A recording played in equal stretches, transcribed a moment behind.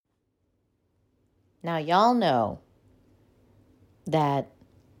Now, y'all know that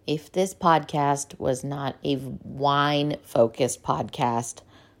if this podcast was not a wine-focused podcast,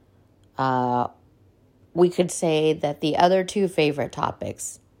 we could say that the other two favorite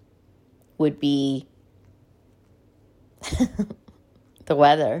topics would be the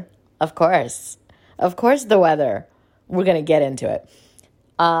weather, of course. Of course, the weather. We're going to get into it.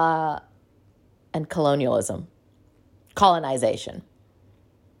 And colonialism, colonization.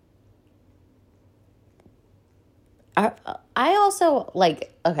 I also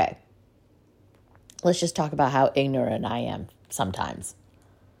okay, let's just talk about how ignorant I am sometimes.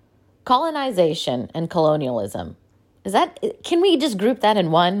 Colonization and colonialism. Can we just group that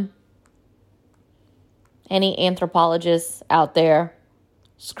in one? Any anthropologists out there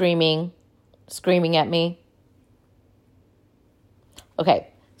screaming at me? Okay,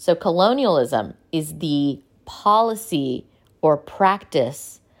 so colonialism is the policy or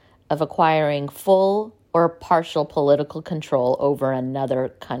practice of acquiring full or partial political control over another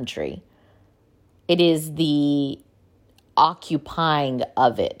country. It is the occupying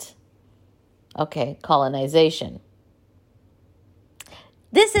of it. Okay, colonization.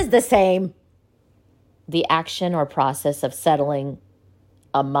 This is the same. The action or process of settling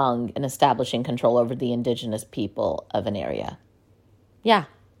among and establishing control over the indigenous people of an area. Yeah.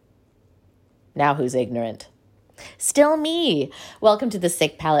 Now who's ignorant? Still me. Welcome to the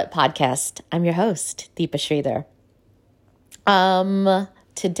Sick Palate Podcast. I'm your host, Deepa Sridhar.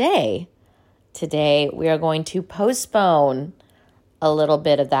 Today we are going to postpone a little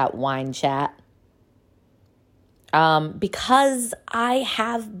bit of that wine chat because I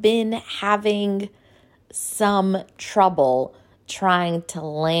have been having some trouble trying to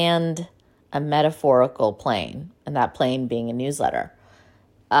land a metaphorical plane, and that plane being a newsletter.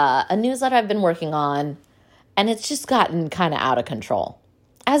 A newsletter I've been working on, and it's just gotten kind of out of control.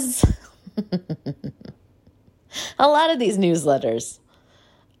 As a lot of these newsletters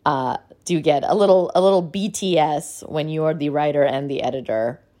do get a little BTS when you are the writer and the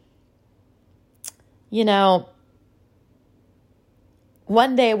editor. You know,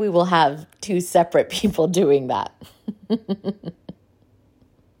 one day we will have two separate people doing that.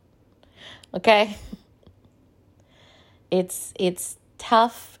 Okay? It's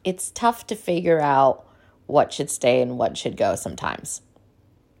tough. It's tough to figure out what should stay and what should go sometimes.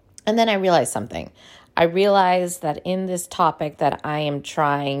 And then I realized something. I realized that in this topic that I am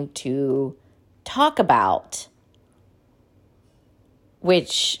trying to talk about,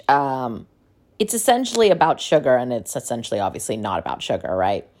 which it's essentially about sugar, and it's essentially obviously not about sugar,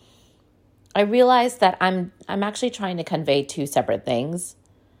 right? I realized that I'm actually trying to convey two separate things.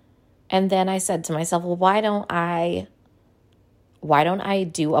 And then I said to myself, well, why don't I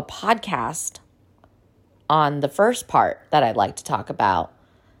do a podcast on the first part that I'd like to talk about,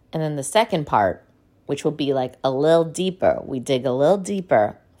 and then the second part, which will be like a little deeper. We dig a little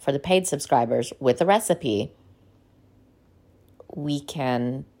deeper for the paid subscribers with a recipe. We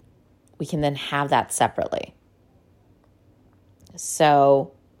can then have that separately.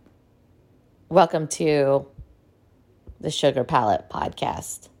 So, welcome to the Sugar Palate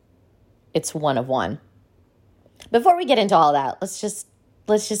Podcast. It's one of one. Before we get into all that, let's just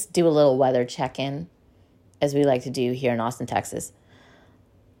do a little weather check-in, as we like to do here in Austin, Texas.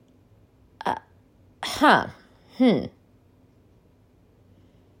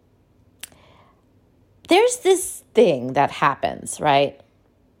 There's this thing that happens, right?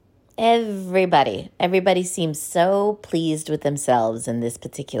 Everybody seems so pleased with themselves in this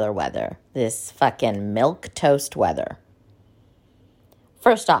particular weather, this fucking milquetoast weather.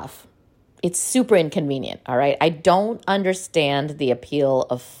 First off, it's super inconvenient, all right? I don't understand the appeal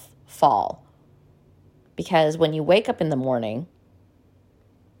of fall, because when you wake up in the morning,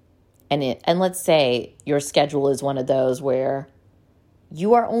 and let's say your schedule is one of those where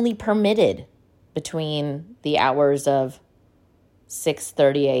you are only permitted between the hours of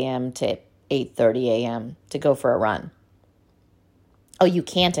 6:30 a.m. to 8:30 a.m. to go for a run. Oh, you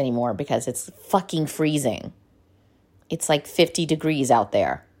can't anymore because it's fucking freezing. It's like 50 degrees out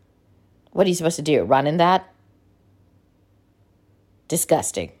there. What are you supposed to do? Run in that?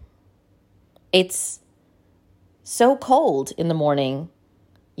 Disgusting. It's so cold in the morning,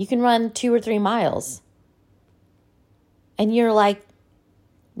 you can run 2 or 3 miles. And you're like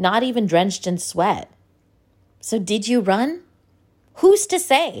not even drenched in sweat. So did you run? Who's to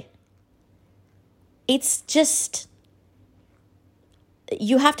say? It's just,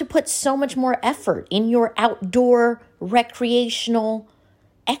 you have to put so much more effort in your outdoor recreational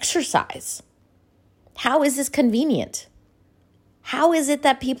exercise. How is this convenient? How is it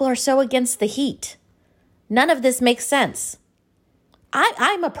that people are so against the heat? None of this makes sense.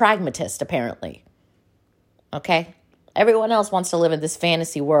 I'm a pragmatist, apparently. okay? Everyone else wants to live in this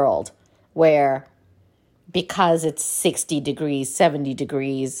fantasy world where because it's 60 degrees, 70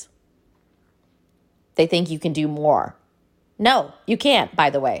 degrees, they think you can do more. No, you can't, by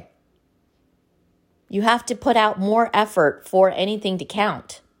the way. You have to put out more effort for anything to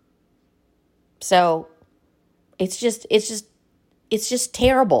count. So it's just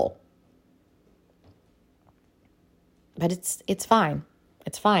terrible. But it's fine.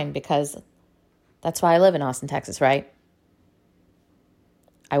 It's fine because that's why I live in Austin, Texas, right?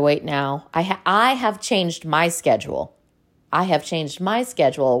 I wait now. I have changed my schedule. I have changed my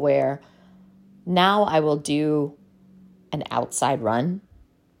schedule where now I will do an outside run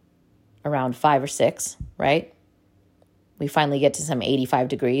around 5 or 6, right? We finally get to some 85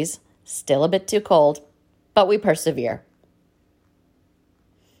 degrees. Still a bit too cold, but we persevere.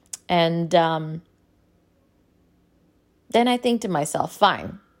 And then I think to myself,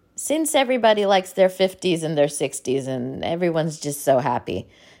 fine, since everybody likes their 50s and their 60s and everyone's just so happy,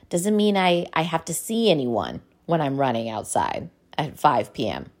 doesn't mean I have to see anyone when I'm running outside at 5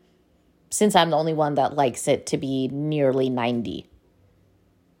 p.m. since I'm the only one that likes it to be nearly 90.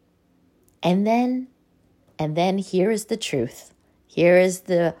 And then here is the truth. Here is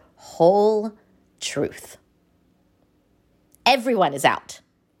the whole truth. Everyone is out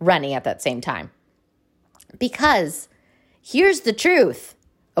running at that same time. Because here's the truth,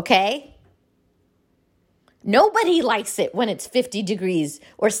 okay? Nobody likes it when it's 50 degrees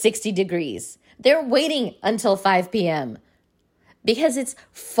or 60 degrees. They're waiting until 5 p.m. because it's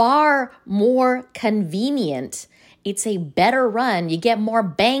far more convenient. It's a better run. You get more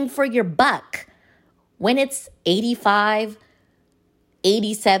bang for your buck when it's 85,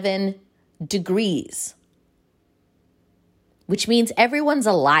 87 degrees, which means everyone's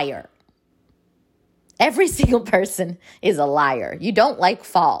a liar. Every single person is a liar. You don't like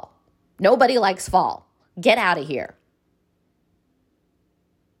fall. Nobody likes fall. Get out of here.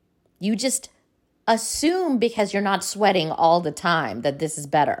 You just assume because you're not sweating all the time that this is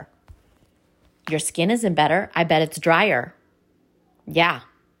better. Your skin isn't better. I bet it's drier. Yeah.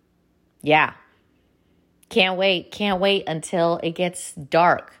 Can't wait until it gets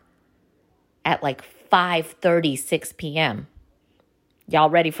dark at like 5:30, 6 p.m. Y'all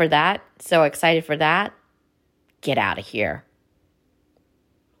ready for that? So excited for that? Get out of here.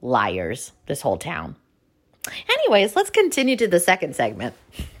 Liars, this whole town. Anyways, let's continue to the second segment.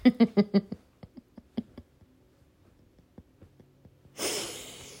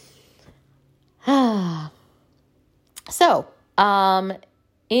 So,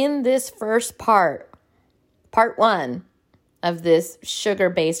 in this first part one of this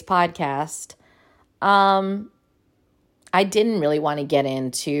sugar-based podcast, I didn't really want to get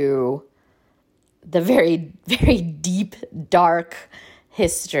into the very, very deep, dark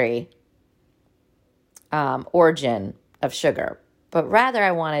history, origin of sugar. But rather,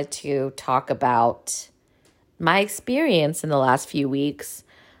 I wanted to talk about my experience in the last few weeks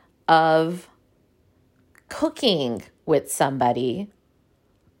of cooking with somebody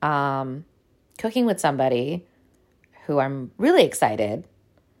who I'm really excited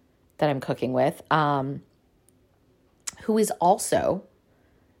that I'm cooking with, who is also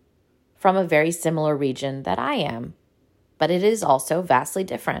from a very similar region that I am, but it is also vastly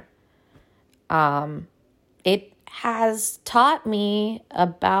different. It has taught me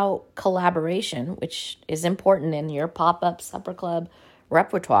about collaboration, which is important in your pop-up supper club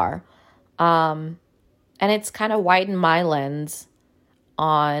repertoire. And it's kind of widened my lens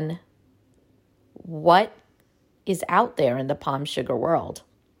on what is out there in the palm sugar world.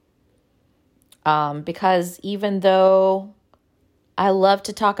 Because even though I love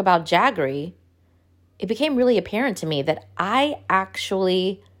to talk about Jaggery, it became really apparent to me that I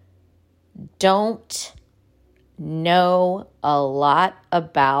actually don't know a lot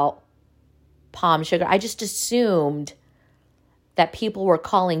about palm sugar. I just assumed that people were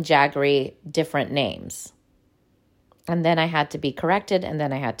calling Jaggery different names. And then I had to be corrected, and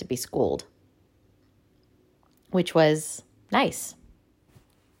then I had to be schooled, which was nice.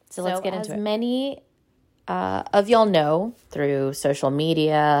 So let's get into it. As many of y'all know through social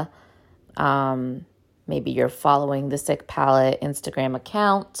media, maybe you're following the Sick Palate Instagram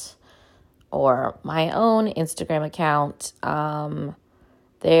account or my own Instagram account.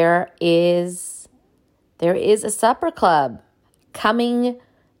 There is a supper club coming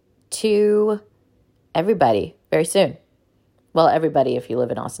to everybody very soon. Well, everybody if you live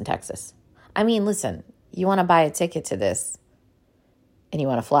in Austin, Texas. I mean, listen, you want to buy a ticket to this and you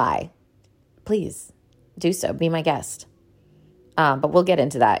want to fly, please do so. Be my guest. But we'll get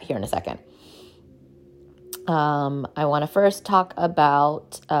into that here in a second. I want to first talk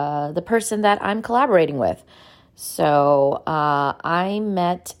about the person that I'm collaborating with. So I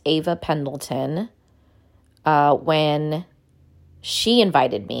met Ava Pendleton when she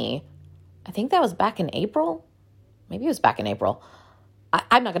invited me. I think that was back in April. Maybe it was back in April.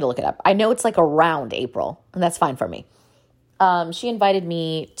 I'm not going to look it up. I know it's like around April, and that's fine for me. She invited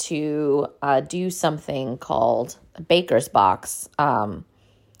me to do something called a Baker's Box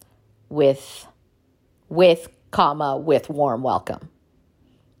with warm welcome,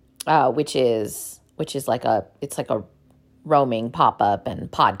 which is like a roaming pop-up and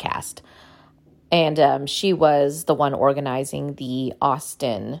podcast. And she was the one organizing the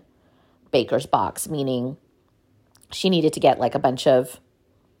Austin Baker's Box, meaning she needed to get like a bunch of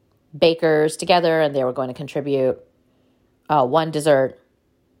bakers together, and they were going to contribute one dessert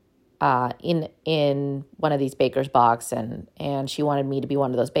in one of these Baker's Box, and she wanted me to be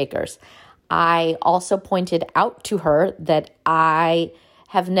one of those bakers. I also pointed out to her that I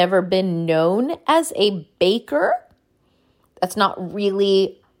have never been known as a baker. That's not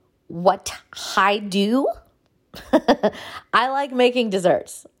really what I do. I like making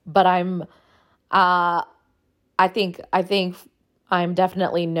desserts, but I think I'm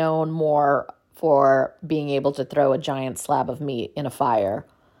definitely known more for being able to throw a giant slab of meat in a fire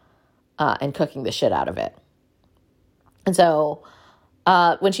and cooking the shit out of it. And so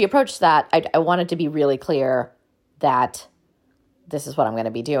when she approached that, I wanted to be really clear that this is what I'm going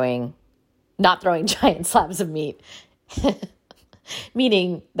to be doing, not throwing giant slabs of meat,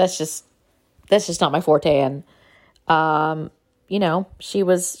 meaning that's just not my forte. And she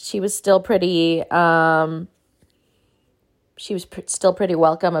was still pretty still pretty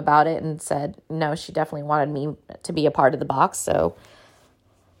welcome about it, and said no, she definitely wanted me to be a part of the box. So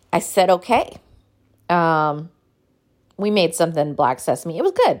I said okay. We made something black sesame. It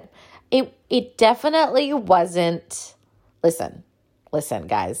was good. It definitely wasn't. Listen,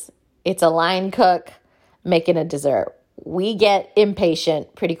 guys. It's a line cook making a dessert. We get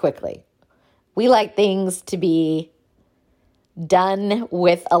impatient pretty quickly. We like things to be done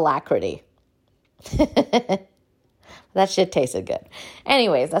with alacrity. That shit tasted good.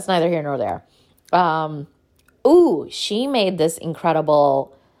 Anyways, that's neither here nor there. She made this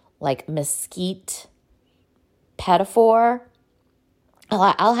incredible like mesquite pedophore.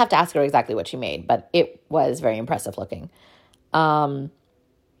 I'll have to ask her exactly what she made, but it was very impressive looking. So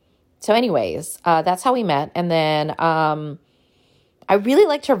anyways, that's how we met. And then I really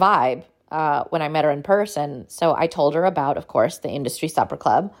liked her vibe when I met her in person. So I told her about, of course, the Industry Supper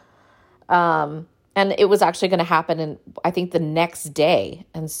Club. And it was actually going to happen I think the next day.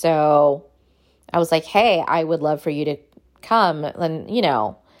 And so I was like, hey, I would love for you to come. And,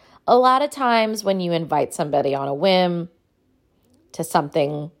 a lot of times when you invite somebody on a whim to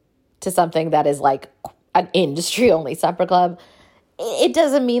something that is like an industry-only supper club, it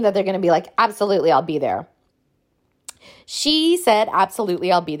doesn't mean that they're going to be like, absolutely, I'll be there. She said,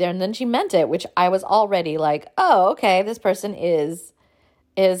 absolutely, I'll be there. And then she meant it, which I was already like, oh, okay, this person is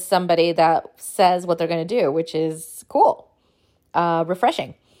somebody that says what they're going to do, which is cool,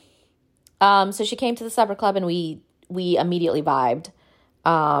 refreshing. So she came to the supper club, and we immediately vibed.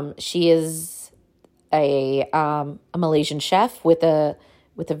 She is a Malaysian chef with a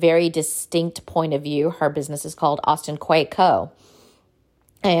very distinct point of view. Her business is called Austin Kueh Co.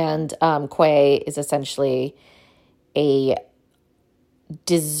 And kueh is essentially a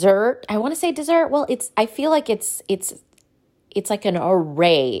dessert. I want to say dessert. Well, I feel like it's like an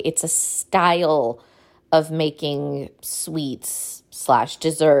array. It's a style of making sweets /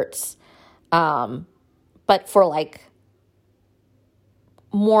 desserts. But for like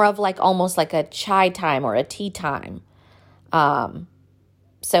more of like almost like a chai time or a tea time.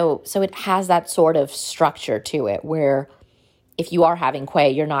 So it has that sort of structure to it where if you are having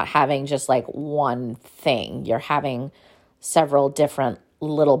kueh, you're not having just like one thing. You're having several different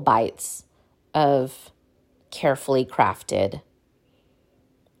little bites of carefully crafted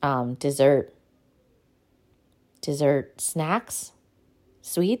dessert snacks,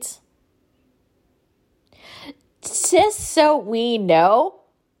 sweets. Just so we know,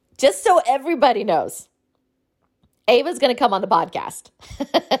 just so everybody knows, Ava's going to come on the podcast.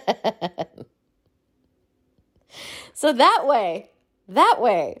 So that way,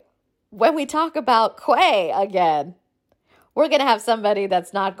 when we talk about kueh again, we're going to have somebody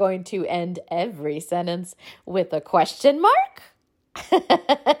that's not going to end every sentence with a question mark.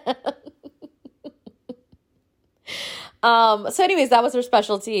 So anyways, that was her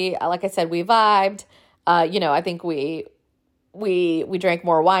specialty. Like I said, we vibed. I think we drank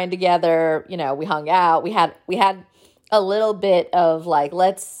more wine together. We hung out. We had a little bit of like,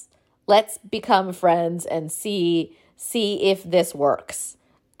 let's let's become friends and see if this works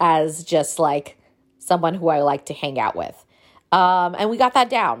as just like someone who I like to hang out with. And we got that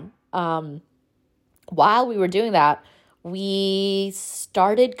down. While we were doing that, we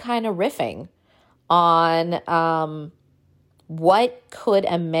started kind of riffing on what could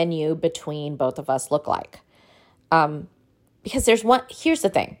a menu between both of us look like. Because here's the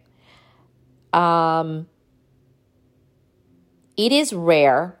thing. It is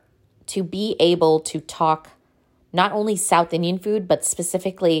rare to be able to talk not only South Indian food, but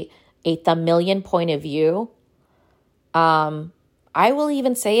specifically a Tamilian point of view. I will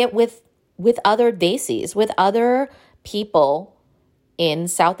even say it with other desis, with other people in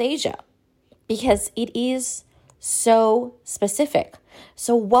South Asia, because it is so specific.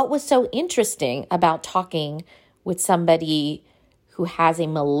 So what was so interesting about talking with somebody who has a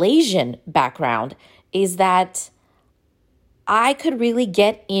Malaysian background is that I could really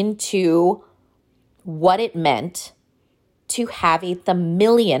get into what it meant to have a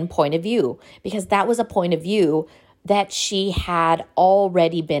Tamilian point of view, because that was a point of view that she had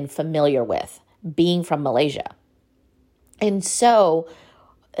already been familiar with, being from Malaysia. And so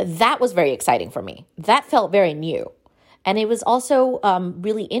that was very exciting for me. That felt very new. And it was also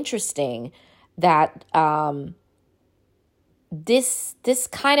really interesting that this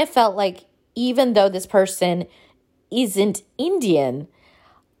kind of felt like, even though this person isn't Indian,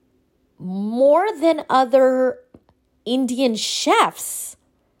 more than other Indian chefs,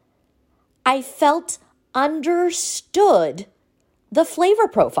 I felt understood the flavor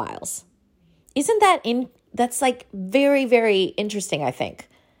profiles. Isn't that that's like very, very interesting, I think,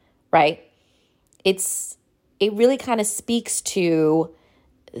 right? It really kind of speaks to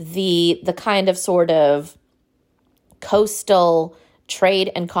the kind of sort of coastal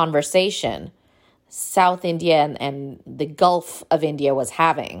trade and conversation South India and the Gulf of India was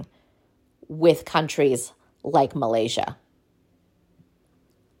having with countries like Malaysia.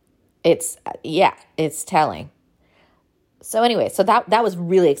 It's telling. So anyway, so that was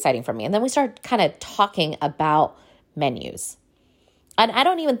really exciting for me. And then we started kind of talking about menus. And I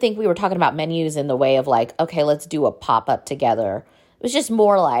don't even think we were talking about menus in the way of like, okay, let's do a pop-up together. It was just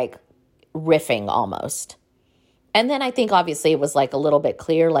more like riffing almost. And then I think obviously it was like a little bit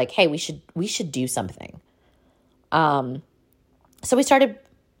clear, like, hey, we should do something. So we started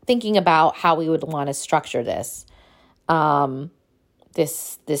thinking about how we would want to structure this,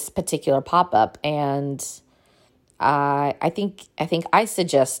 this particular pop-up. And I think I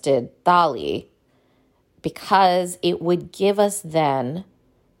suggested thali because it would give us then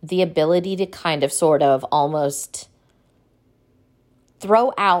the ability to kind of sort of almost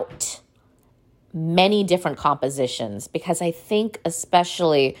throw out many different compositions, because I think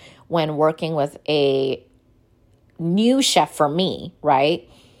especially when working with a new chef for me, right?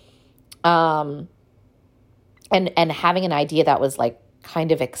 And having an idea that was like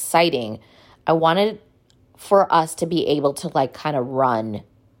kind of exciting, I wanted for us to be able to like kind of run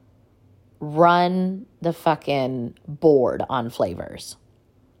the fucking board on flavors.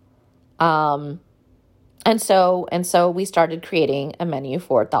 And so we started creating a menu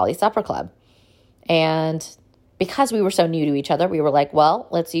for Thali Supper Club. And because we were so new to each other, we were like, well,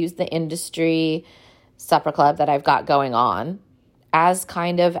 let's use the industry supper club that I've got going on as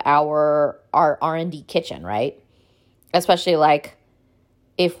kind of our R&D kitchen, right? Especially like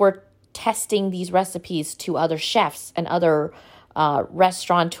if we're testing these recipes to other chefs and other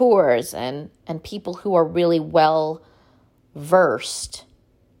restaurateurs and people who are really well versed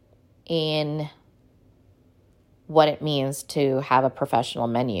in what it means to have a professional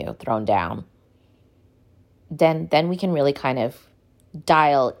menu thrown down, then we can really kind of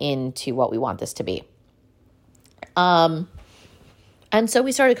dial into what we want this to be. And so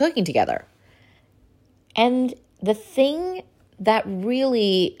we started cooking together. And the thing that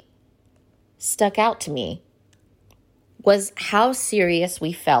really stuck out to me was how serious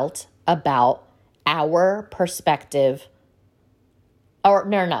we felt about our perspective,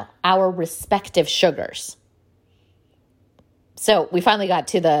 our respective sugars. So we finally got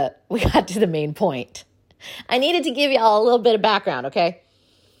to the main point. I needed to give y'all a little bit of background, okay?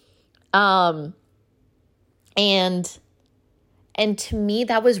 And to me,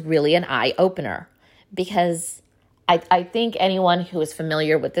 that was really an eye-opener, because I think anyone who is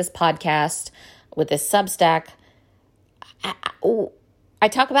familiar with this podcast, with this Substack, I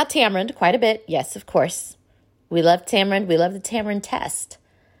talk about tamarind quite a bit. Yes, of course. We love tamarind. We love the tamarind test.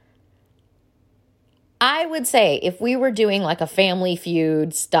 I would say if we were doing like a Family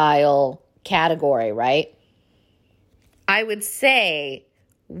Feud style category, right? I would say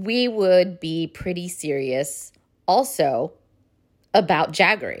we would be pretty serious also about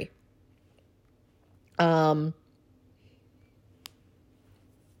jaggery.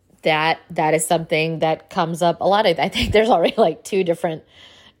 That is something that comes up a lot. I think there's already like 2 different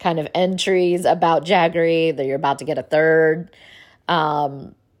kind of entries about jaggery, that you're about to get a third.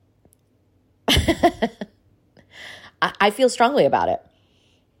 I feel strongly about it.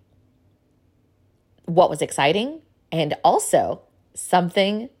 What was exciting, and also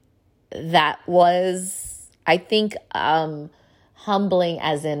something that was, I think, humbling,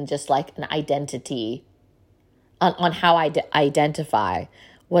 as in just like an identity on how I identify,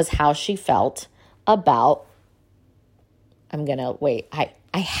 was how she felt about,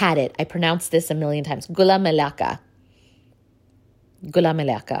 I had it. I pronounced this a million times. Gula Melaka. Gula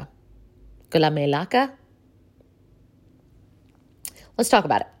Melaka. Gula Melaka. Let's talk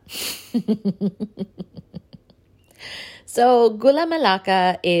about it. So Gula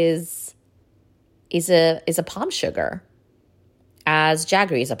Melaka is a palm sugar, as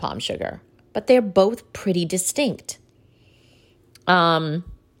jaggery is a palm sugar, but they're both pretty distinct.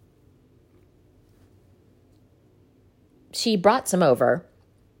 She brought some over.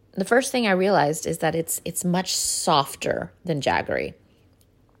 The first thing I realized is that it's much softer than jaggery.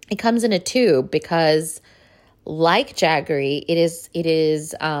 It comes in a tube because, like jaggery, it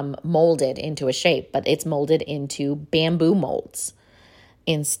is molded into a shape, but it's molded into bamboo molds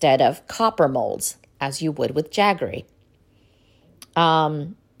instead of copper molds, as you would with jaggery.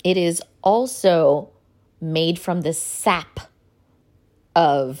 It is also made from the sap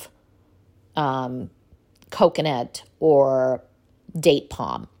of coconut or date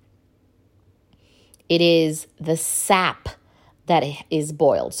palm. It is the sap that is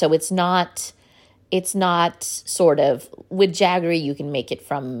boiled. So it's not sort of, with jaggery you can make it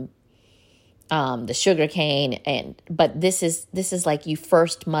from the sugar cane, but this is like, you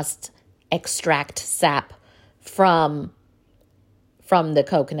first must extract sap from the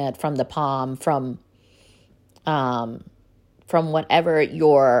coconut, from the palm, from whatever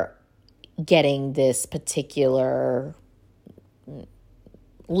you're getting this particular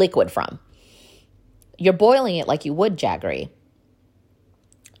liquid from. You're boiling it like you would jaggery,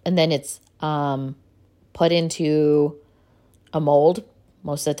 and then it's put into a mold,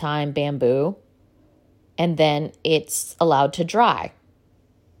 most of the time bamboo, and then it's allowed to dry.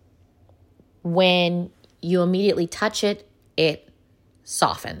 When you immediately touch it, it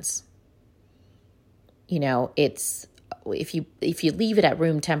softens. It's, if you leave it at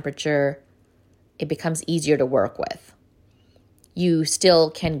room temperature, it becomes easier to work with. You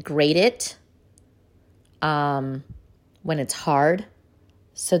still can grate it when it's hard,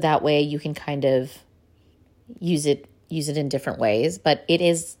 so that way you can kind of use it in different ways, but it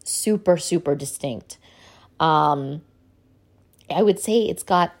is super, super distinct. I would say it's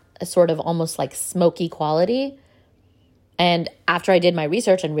got a sort of almost like smoky quality. And after I did my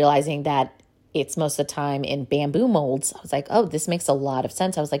research and realizing that it's most of the time in bamboo molds, I was like, oh, this makes a lot of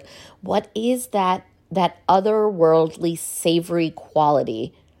sense. I was like, what is that otherworldly savory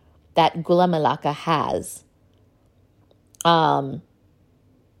quality that Gula Melaka has?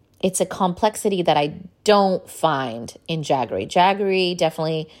 It's a complexity that I don't find in jaggery. Jaggery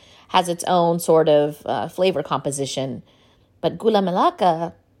definitely has its own sort of flavor composition, but Gula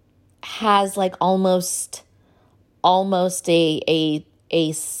Melaka has like almost a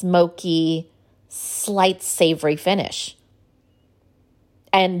smoky, slight savory finish.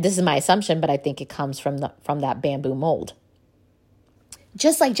 And this is my assumption, but I think it comes from that bamboo mold.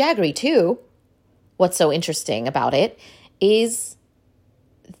 Just like jaggery too, what's so interesting about it is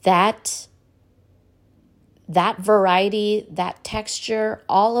that variety, that texture,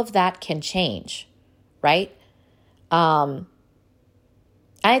 all of that can change, right? I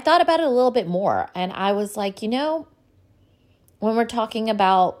thought about it a little bit more, and I was like, when we're talking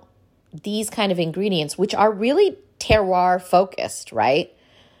about these kind of ingredients, which are really terroir focused, right?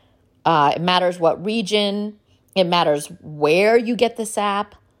 It matters what region, it matters where you get the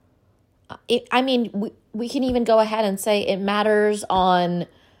sap. We can even go ahead and say it matters on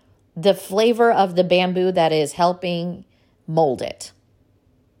the flavor of the bamboo that is helping mold it.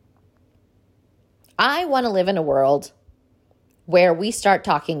 I want to live in a world where we start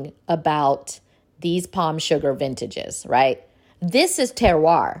talking about these palm sugar vintages, right? This is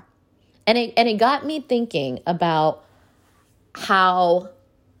terroir. And it got me thinking about how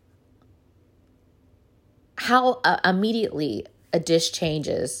immediately a dish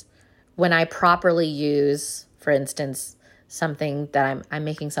changes when I properly use, for instance, something that I'm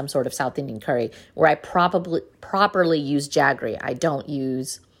making some sort of South Indian curry, where I properly use jaggery. I don't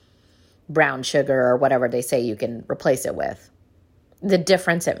use brown sugar or whatever they say you can replace it with. The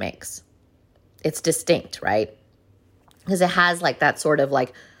difference it makes. It's distinct, right? Because it has like that sort of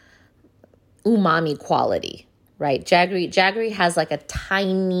like umami quality, right? Jaggery has like a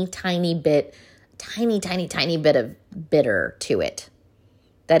tiny bit of bitter to it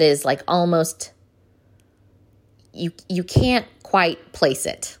that is like almost, you can't quite place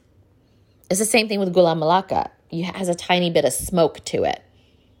it. It's the same thing with Gula Melaka. It has a tiny bit of smoke to it.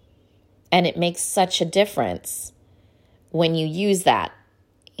 And it makes such a difference when you use that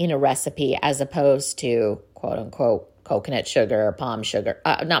in a recipe as opposed to, quote unquote, coconut sugar,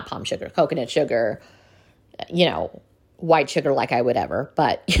 coconut sugar, white sugar like I would ever.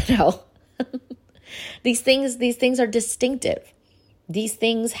 But, these things are distinctive. These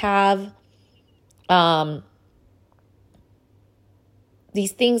things have a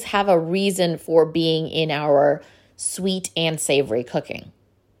reason for being in our sweet and savory cooking.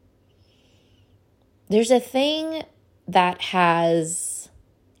 There's a thing that has,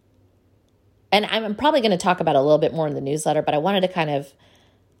 and I'm probably going to talk about it a little bit more in the newsletter, but I wanted to kind of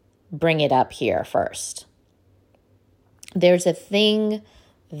bring it up here first. There's a thing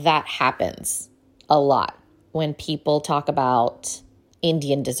that happens a lot when people talk about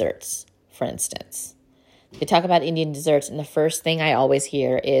Indian desserts, for instance. They talk about Indian desserts, and the first thing I always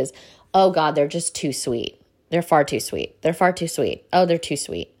hear is, oh God, they're just too sweet. They're far too sweet. They're far too sweet. Oh, they're too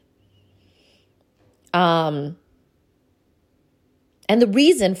sweet. And the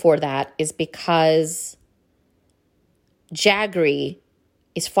reason for that is because jaggery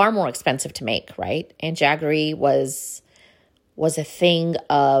is far more expensive to make, right? And jaggery was a thing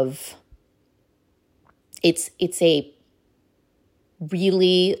of, it's a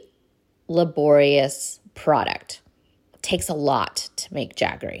really laborious product. It takes a lot to make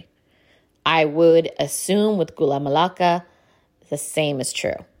jaggery. I would assume with Gula Melaka, the same is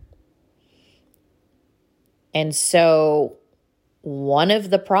true. And so one of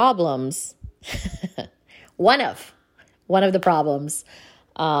the problems, one of the problems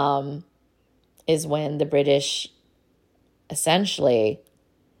is when the British essentially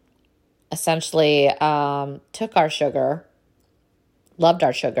took our sugar, loved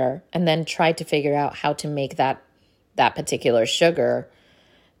our sugar, and then tried to figure out how to make that particular sugar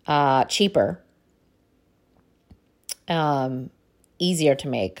cheaper, easier to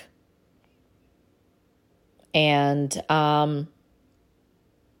make, and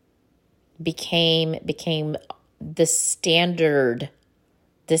became the standard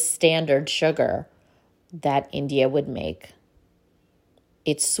sugar that India would make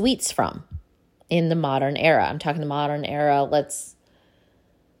its sweets from in the modern era. I'm talking the modern era, let's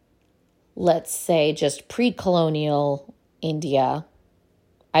say just pre-colonial India.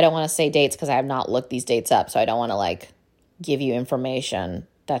 I don't want to say dates because I have not looked these dates up, so I don't want to give you information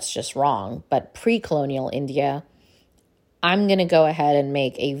that's just wrong. But pre-colonial India, I'm going to go ahead and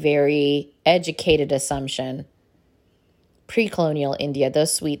make a very educated assumption. Pre-colonial India,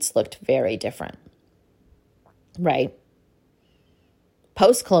 those sweets looked very different, right?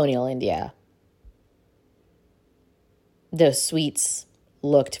 Post-colonial India, those sweets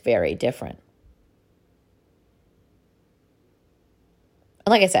looked very different.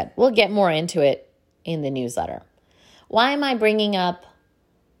 Like I said, we'll get more into it in the newsletter. Why am I bringing up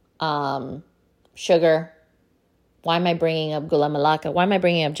sugar? Why am I bringing up Gula Melaka? Why am I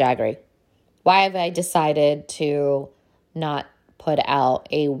bringing up jaggery? Why have I decided to not put out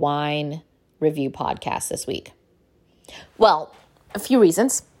a wine review podcast this week? Well, a few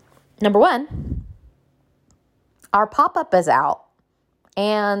reasons. Number one, our pop-up is out,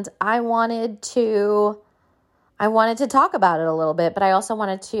 and I wanted to talk about it a little bit, but I also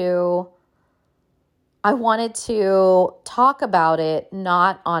wanted to talk about it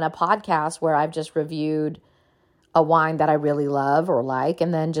not on a podcast where I've just reviewed a wine that I really love or like,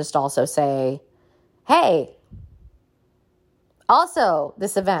 and then just also say, hey, also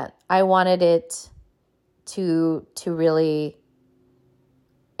this event, I wanted it to really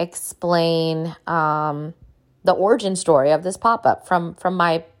explain the origin story of this pop-up from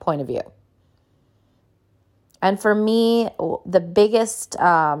my point of view. And for me, the biggest,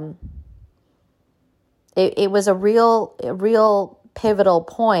 it was a real pivotal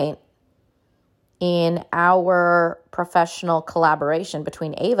point in our professional collaboration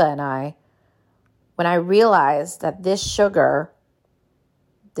between Ava and I, when I realized that this sugar,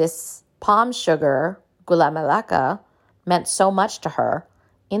 this palm sugar, Gula Melaka, meant so much to her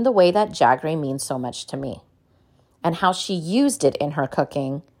in the way that jaggery means so much to me. And how she used it in her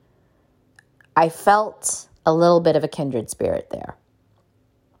cooking, I felt a little bit of a kindred spirit there.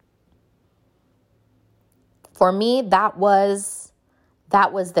 For me, that was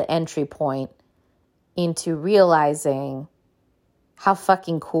the entry point into realizing how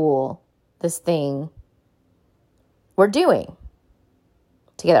fucking cool this thing we're doing.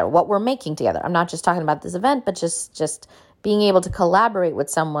 together, what we're making together. I'm not just talking about this event, but just being able to collaborate with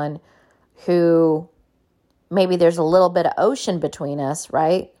someone who maybe there's a little bit of ocean between us,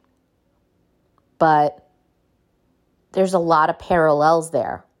 right? But there's a lot of parallels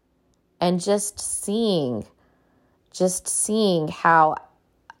there. And just seeing how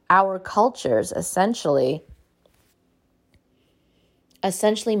our cultures essentially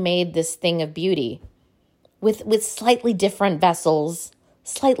made this thing of beauty with slightly different vessels,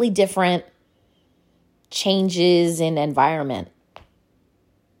 slightly different changes in environment,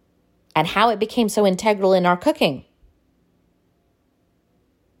 and how it became so integral in our cooking.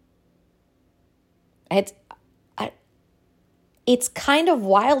 It's kind of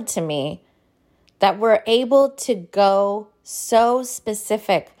wild to me that we're able to go so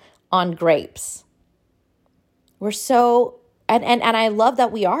specific on grapes. We're so, and I love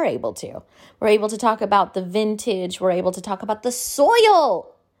that we are able to. We're able to talk about the vintage. We're able to talk about the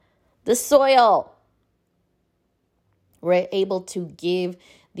soil. We're able to give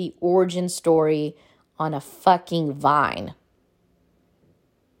the origin story on a fucking vine.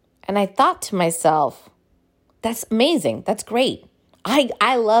 And I thought to myself, that's amazing. That's great.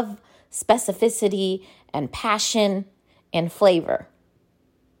 I love specificity and passion and flavor.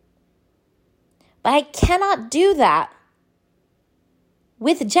 But I cannot do that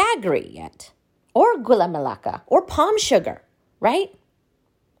with jaggery yet, or gula melaka, or palm sugar, right?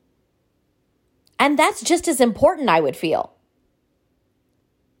 And that's just as important, I would feel.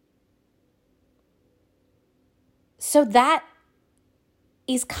 So that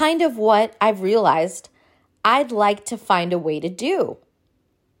is kind of what I've realized I'd like to find a way to do.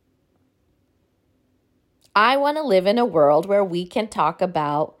 I want to live in a world where we can talk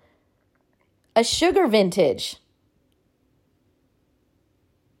about a sugar vintage.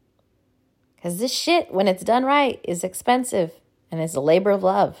 Because this shit, when it's done right, is expensive and is a labor of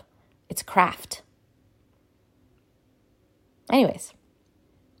love. It's craft. Anyways,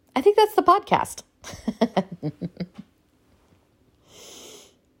 I think that's the podcast.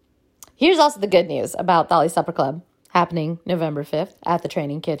 Here's also the good news about Thali Supper Club happening November 5th at the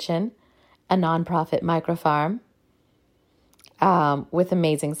Training Kitchen, a nonprofit microfarm with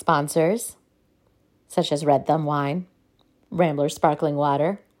amazing sponsors such as Red Thumb Wine, Rambler Sparkling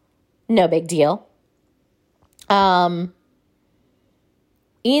Water. No big deal. In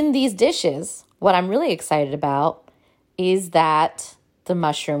these dishes, what I'm really excited about is that the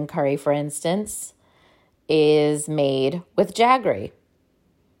mushroom curry, for instance, is made with jaggery.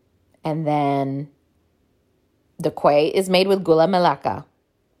 And then the quay is made with gula melaka.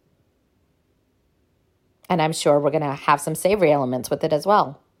 And I'm sure we're going to have some savory elements with it as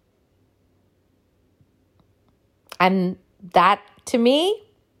well. And that, to me,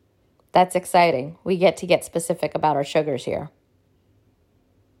 that's exciting. We get to get specific about our sugars here.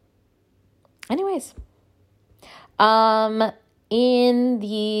 Anyways, in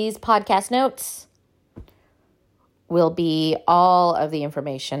these podcast notes will be all of the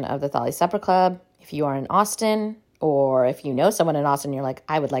information of the Thali Supper Club. If you are in Austin, or if you know someone in Austin, you're like,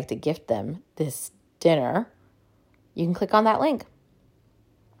 I would like to gift them this dinner, you can click on that link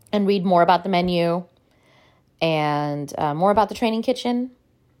and read more about the menu and more about the Training Kitchen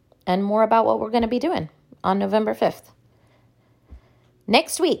and more about what we're going to be doing on November 5th.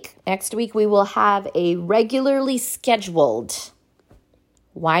 Next week we will have a regularly scheduled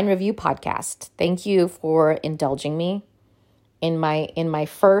wine review podcast. Thank you for indulging me in my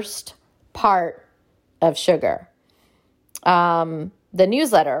first part of sugar. The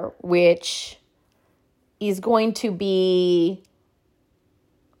newsletter, which is going to be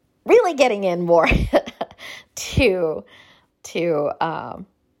really getting in more to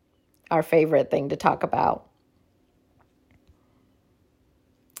our favorite thing to talk about.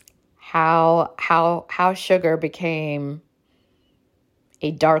 How sugar became a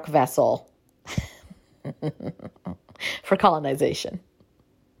dark vessel for colonization.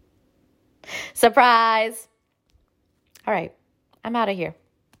 Surprise! All right, I'm out of here.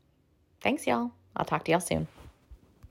 Thanks, y'all. I'll talk to y'all soon.